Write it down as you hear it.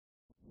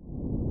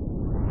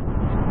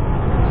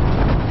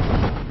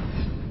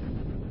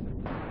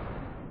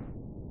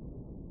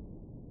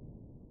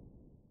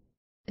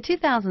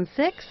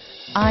2006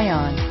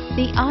 Ion.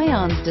 The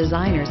Ion's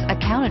designers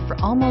accounted for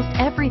almost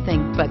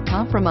everything but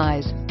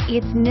compromise.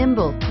 It's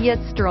nimble yet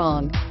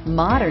strong,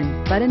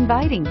 modern but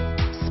inviting,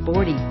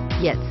 sporty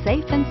yet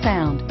safe and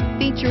sound,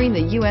 featuring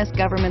the U.S.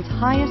 government's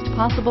highest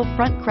possible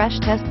front crash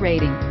test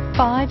rating,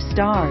 5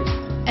 stars,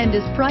 and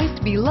is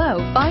priced below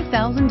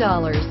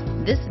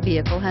 $5,000. This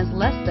vehicle has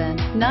less than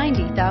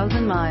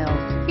 90,000 miles.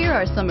 Here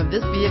are some of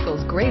this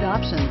vehicle's great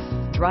options: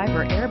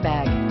 driver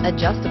airbag,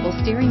 adjustable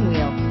steering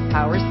wheel,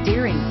 power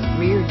steering,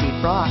 rear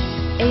defrost,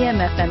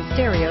 AM/FM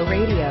stereo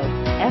radio,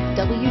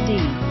 FWD,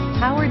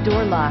 power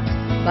door locks,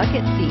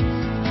 bucket seats,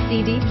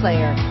 CD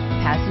player,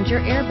 passenger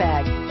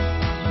airbag.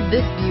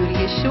 This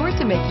beauty is sure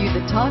to make you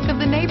the talk of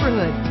the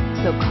neighborhood,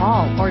 so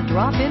call or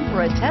drop in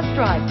for a test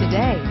drive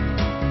today.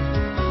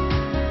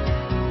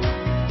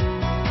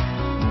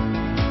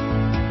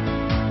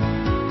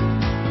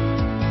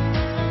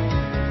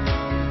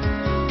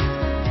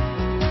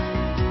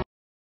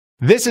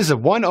 This is a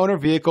one-owner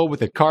vehicle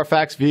with a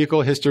Carfax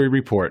Vehicle History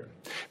Report.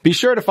 Be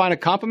sure to find a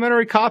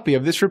complimentary copy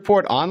of this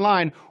report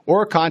online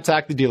or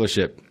contact the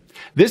dealership.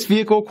 This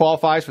vehicle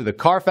qualifies for the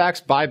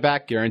Carfax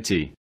Buyback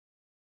Guarantee.